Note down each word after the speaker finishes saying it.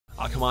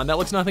Aw, come on, that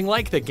looks nothing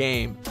like the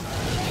game.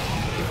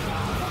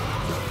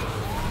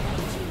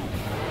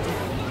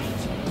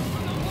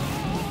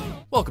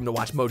 Welcome to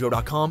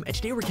WatchMojo.com, and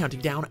today we're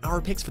counting down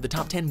our picks for the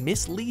top 10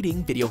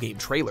 misleading video game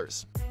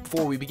trailers.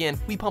 Before we begin,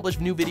 we publish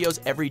new videos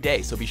every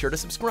day, so be sure to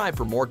subscribe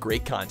for more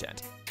great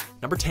content.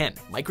 Number 10,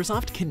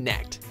 Microsoft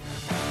Kinect.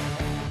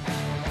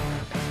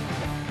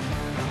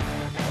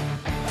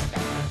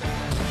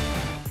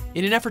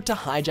 In an effort to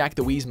hijack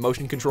the Wii's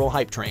motion control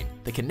hype train,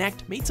 the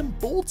Kinect made some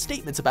bold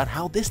statements about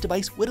how this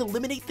device would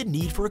eliminate the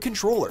need for a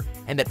controller,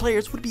 and that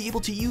players would be able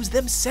to use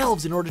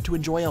themselves in order to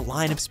enjoy a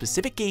line of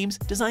specific games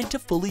designed to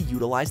fully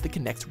utilize the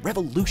Kinect's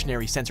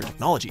revolutionary sensor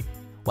technology.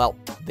 Well,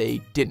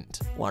 they didn't,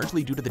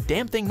 largely due to the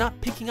damn thing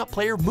not picking up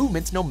player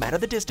movements no matter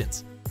the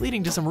distance,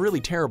 leading to some really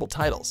terrible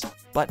titles.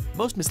 But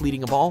most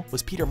misleading of all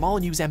was Peter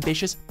Molyneux's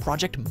ambitious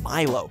Project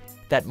Milo,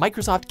 that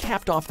Microsoft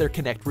capped off their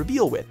Kinect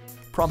reveal with,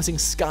 promising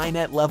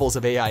Skynet levels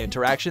of AI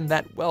interaction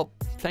that, well,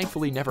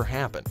 thankfully never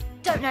happened.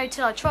 Don't know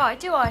till I try,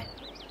 do I?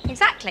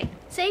 Exactly.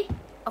 See?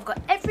 I've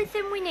got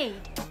everything we need.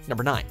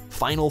 Number 9,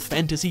 Final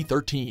Fantasy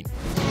XIII.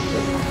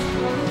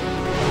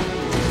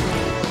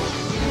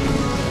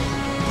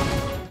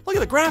 Look at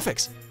the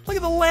graphics! Look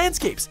at the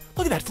landscapes!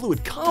 Look at that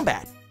fluid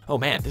combat! Oh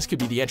man, this could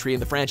be the entry in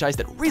the franchise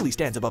that really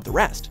stands above the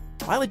rest.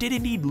 While it did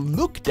indeed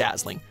look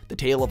dazzling, the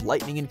tale of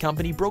Lightning and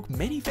Company broke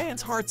many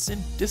fans' hearts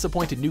and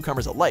disappointed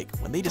newcomers alike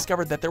when they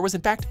discovered that there was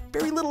in fact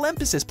very little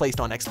emphasis placed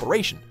on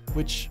exploration,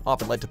 which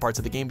often led to parts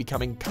of the game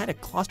becoming kinda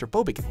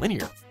claustrophobic and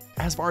linear.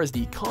 As far as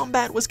the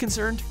combat was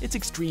concerned, its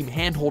extreme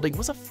hand-holding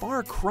was a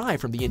far cry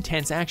from the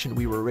intense action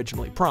we were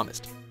originally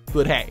promised.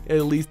 But hey,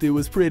 at least it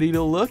was pretty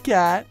to look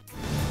at.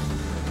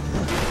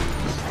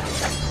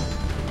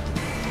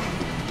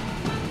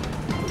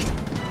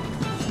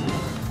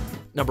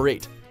 Number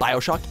 8,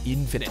 Bioshock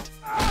Infinite.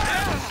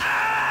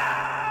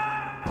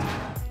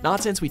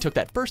 Not since we took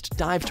that first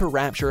dive to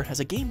Rapture has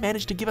a game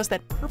managed to give us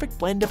that perfect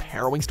blend of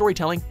harrowing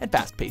storytelling and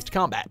fast-paced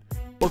combat.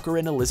 Booker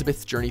and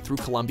Elizabeth's journey through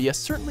Columbia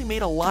certainly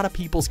made a lot of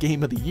people's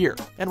game of the year,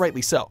 and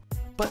rightly so.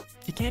 But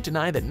you can't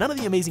deny that none of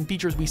the amazing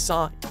features we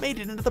saw made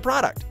it into the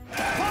product.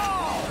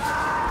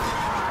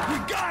 Oh!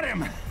 We got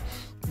him!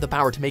 The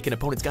power to make an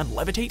opponent's gun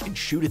levitate and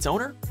shoot its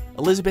owner?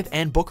 Elizabeth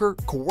and Booker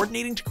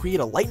coordinating to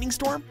create a lightning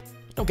storm?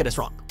 Don't get us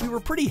wrong, we were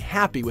pretty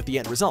happy with the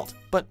end result,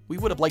 but we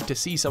would have liked to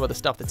see some of the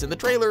stuff that's in the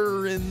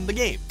trailer in the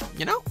game,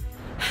 you know?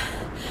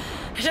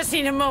 I just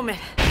need a moment.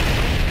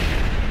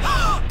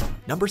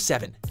 Number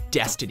 7,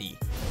 Destiny.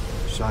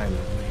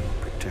 Silently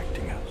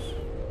protecting us.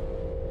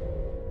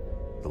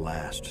 The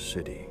last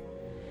city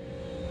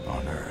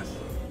on Earth.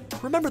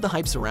 Remember the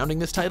hype surrounding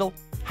this title?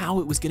 How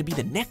it was going to be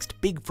the next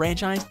big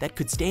franchise that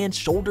could stand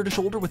shoulder to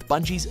shoulder with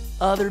Bungie's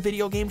other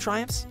video game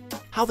triumphs?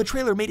 How the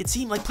trailer made it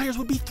seem like players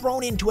would be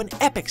thrown into an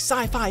epic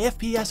sci-fi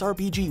FPS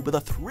RPG with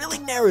a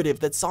thrilling narrative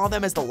that saw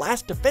them as the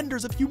last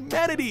defenders of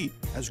humanity.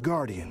 As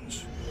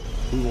guardians,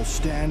 we will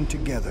stand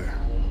together.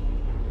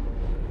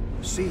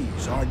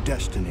 Seize our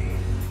destiny.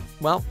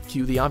 Well,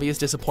 cue the obvious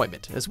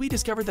disappointment, as we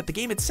discovered that the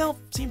game itself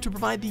seemed to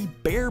provide the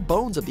bare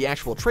bones of the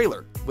actual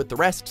trailer, with the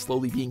rest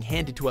slowly being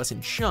handed to us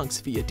in chunks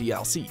via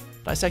DLC.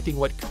 Dissecting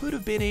what could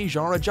have been a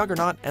genre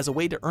juggernaut as a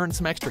way to earn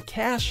some extra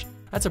cash,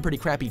 that's a pretty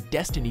crappy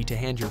destiny to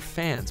hand your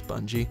fans,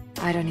 Bungie.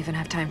 I don't even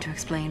have time to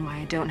explain why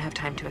I don't have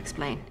time to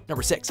explain.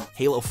 Number 6,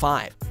 Halo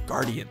 5,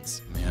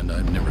 Guardians. And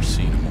I've never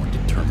seen a more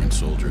determined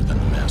soldier than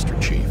the Master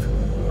Chief.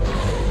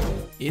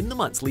 In the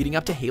months leading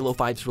up to Halo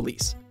 5's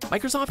release,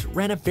 Microsoft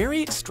ran a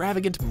very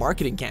extravagant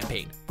marketing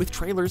campaign with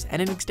trailers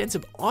and an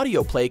extensive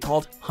audio play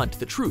called Hunt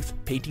the Truth,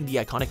 painting the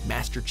iconic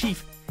Master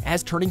Chief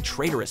as turning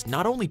traitorous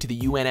not only to the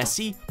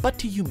UNSC, but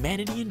to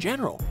humanity in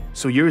general.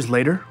 So years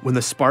later, when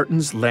the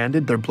Spartans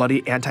landed their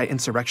bloody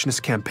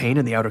anti-insurrectionist campaign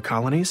in the outer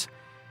colonies,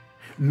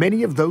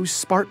 many of those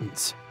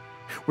Spartans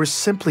were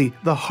simply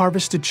the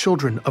harvested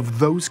children of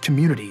those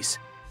communities.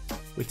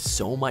 With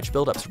so much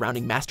buildup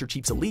surrounding Master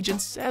Chief's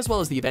allegiance, as well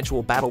as the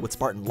eventual battle with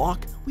Spartan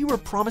Locke, we were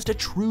promised a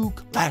true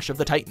clash of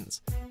the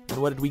Titans. And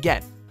what did we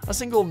get? A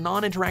single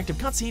non-interactive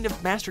cutscene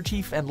of Master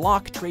Chief and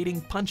Locke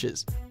trading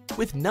punches,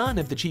 with none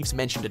of the Chief's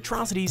mentioned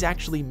atrocities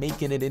actually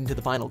making it into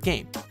the final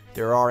game.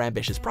 There are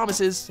ambitious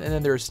promises, and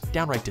then there's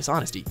downright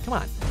dishonesty. Come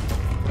on.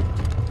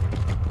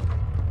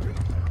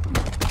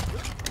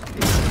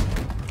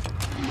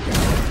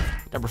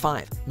 Number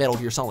 5, Metal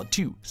Gear Solid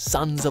 2,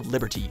 Sons of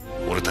Liberty.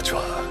 俺たち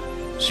は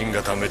新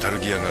型メタル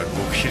ギアが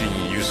極秘裏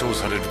に輸送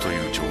されると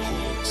いう情報を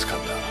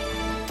掴んだ。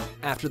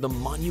 After the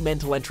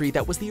monumental entry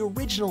that was the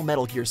original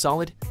Metal Gear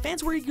Solid,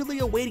 fans were eagerly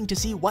awaiting to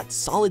see what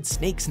Solid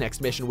Snake's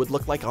next mission would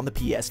look like on the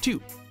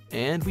PS2.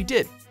 And we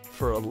did,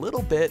 for a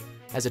little bit.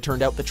 As it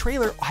turned out, the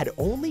trailer had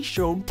only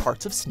shown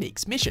parts of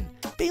Snake's mission,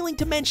 failing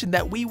to mention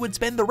that we would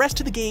spend the rest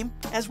of the game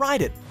as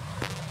Raiden.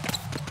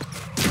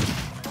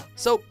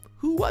 So,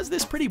 who was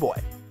this pretty boy?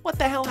 What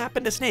the hell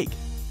happened to Snake?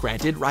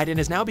 Granted, Raiden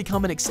has now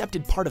become an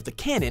accepted part of the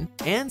canon,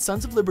 and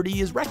Sons of Liberty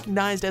is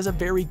recognized as a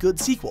very good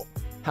sequel.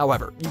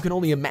 However, you can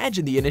only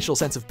imagine the initial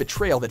sense of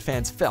betrayal that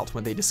fans felt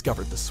when they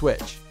discovered the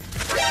Switch.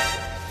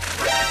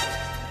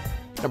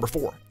 Number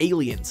 4,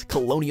 Aliens,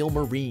 Colonial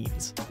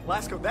Marines.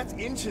 Lasco, that's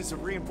inches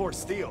of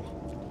reinforced steel.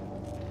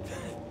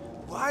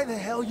 Why the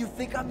hell you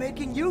think I'm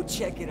making you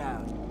check it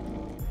out?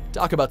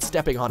 Talk about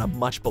stepping on a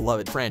much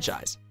beloved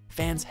franchise.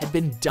 Fans had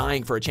been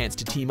dying for a chance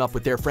to team up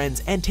with their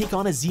friends and take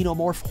on a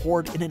xenomorph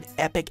horde in an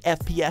epic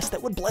FPS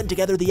that would blend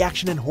together the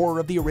action and horror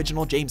of the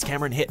original James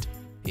Cameron hit.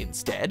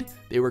 Instead,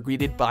 they were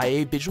greeted by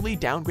a visually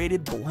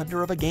downgraded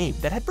blunder of a game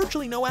that had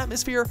virtually no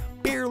atmosphere,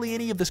 barely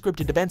any of the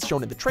scripted events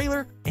shown in the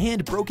trailer,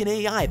 and broken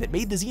AI that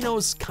made the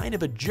Xenos kind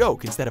of a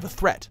joke instead of a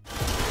threat.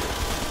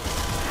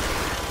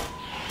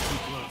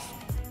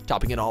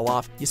 Topping it all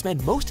off, you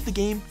spend most of the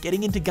game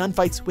getting into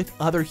gunfights with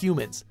other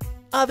humans.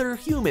 Other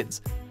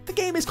humans! The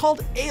game is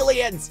called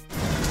Aliens!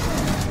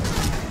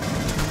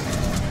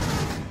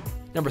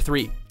 Number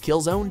 3,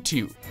 Killzone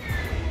 2.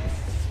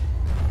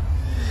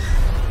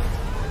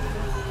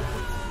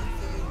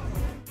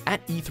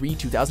 At E3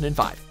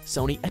 2005,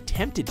 Sony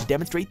attempted to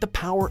demonstrate the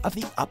power of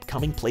the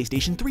upcoming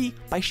PlayStation 3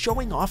 by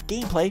showing off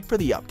gameplay for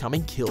the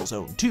upcoming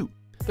Killzone 2.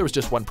 There was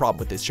just one problem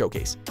with this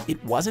showcase.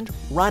 It wasn't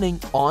running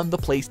on the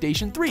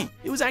PlayStation 3.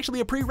 It was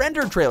actually a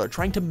pre-rendered trailer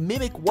trying to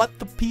mimic what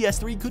the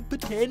PS3 could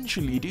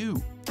potentially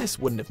do. This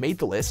wouldn't have made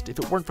the list if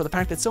it weren't for the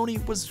fact that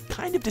Sony was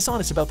kind of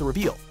dishonest about the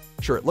reveal.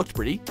 Sure, it looked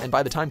pretty, and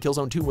by the time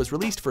Killzone 2 was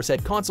released for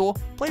said console,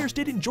 players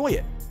did enjoy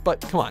it. But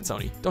come on,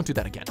 Sony, don't do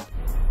that again.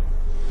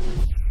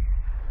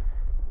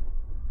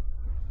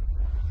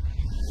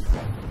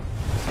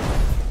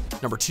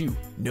 Number 2,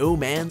 No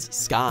Man's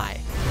Sky.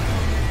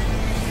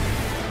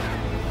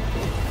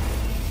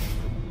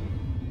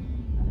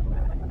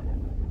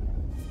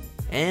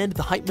 And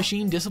the hype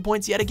machine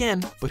disappoints yet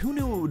again, but who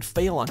knew it would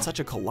fail on such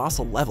a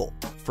colossal level?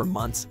 For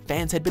months,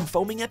 fans had been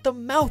foaming at the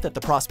mouth at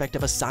the prospect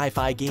of a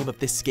sci-fi game of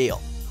this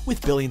scale,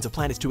 with billions of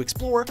planets to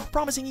explore,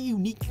 promising a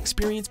unique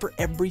experience for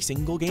every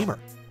single gamer.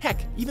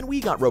 Heck, even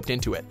we got roped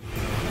into it.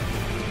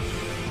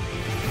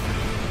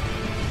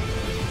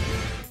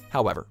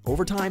 However,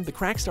 over time, the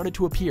cracks started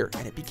to appear,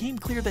 and it became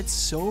clear that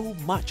so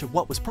much of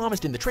what was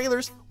promised in the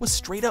trailers was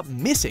straight up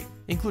missing,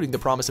 including the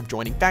promise of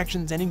joining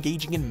factions and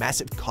engaging in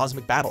massive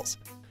cosmic battles.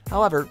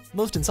 However,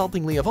 most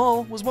insultingly of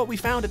all was what we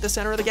found at the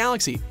center of the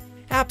galaxy.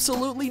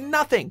 Absolutely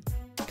nothing!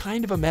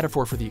 Kind of a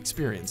metaphor for the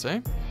experience,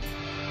 eh?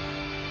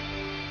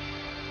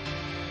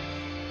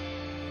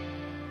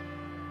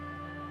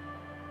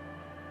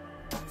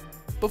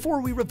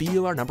 Before we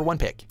reveal our number 1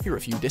 pick, here are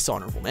a few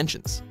dishonorable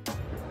mentions.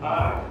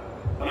 Hi,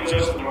 I'm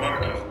Justin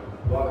Marcus.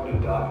 Welcome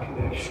to Dot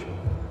Connection,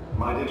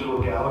 my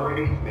digital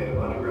gallery made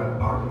of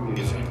underground art and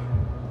music.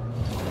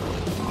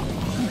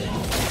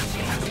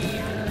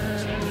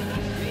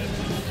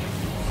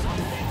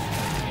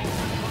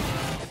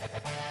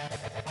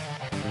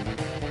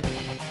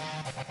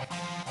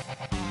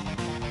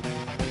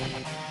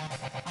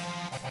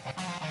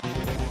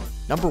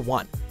 Number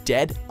 1,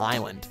 Dead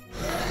Island.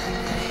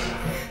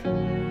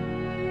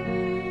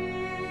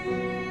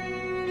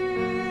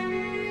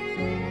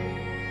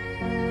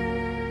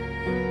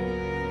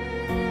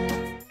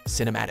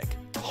 Cinematic,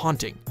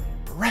 haunting,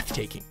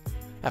 breathtaking.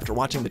 After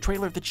watching the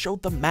trailer that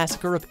showed the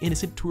massacre of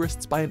innocent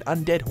tourists by an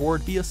undead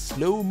horde via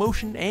slow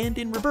motion and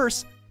in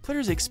reverse,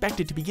 players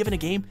expected to be given a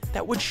game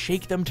that would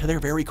shake them to their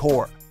very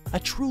core. A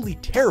truly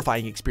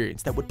terrifying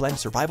experience that would blend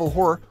survival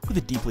horror with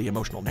a deeply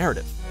emotional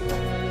narrative.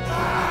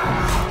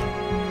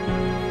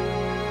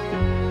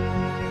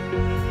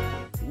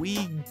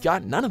 We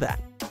got none of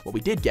that. What we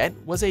did get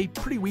was a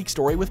pretty weak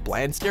story with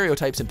bland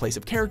stereotypes in place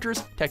of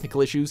characters, technical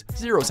issues,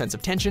 zero sense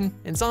of tension,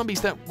 and zombies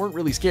that weren't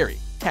really scary.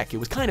 Heck, it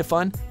was kind of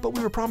fun, but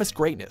we were promised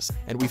greatness,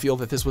 and we feel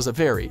that this was a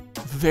very,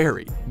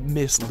 very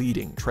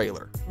misleading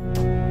trailer.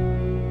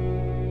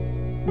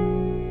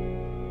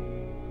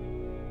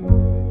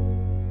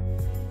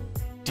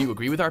 Do you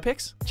agree with our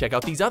picks? Check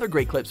out these other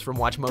great clips from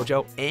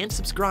WatchMojo and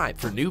subscribe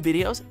for new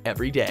videos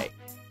every day.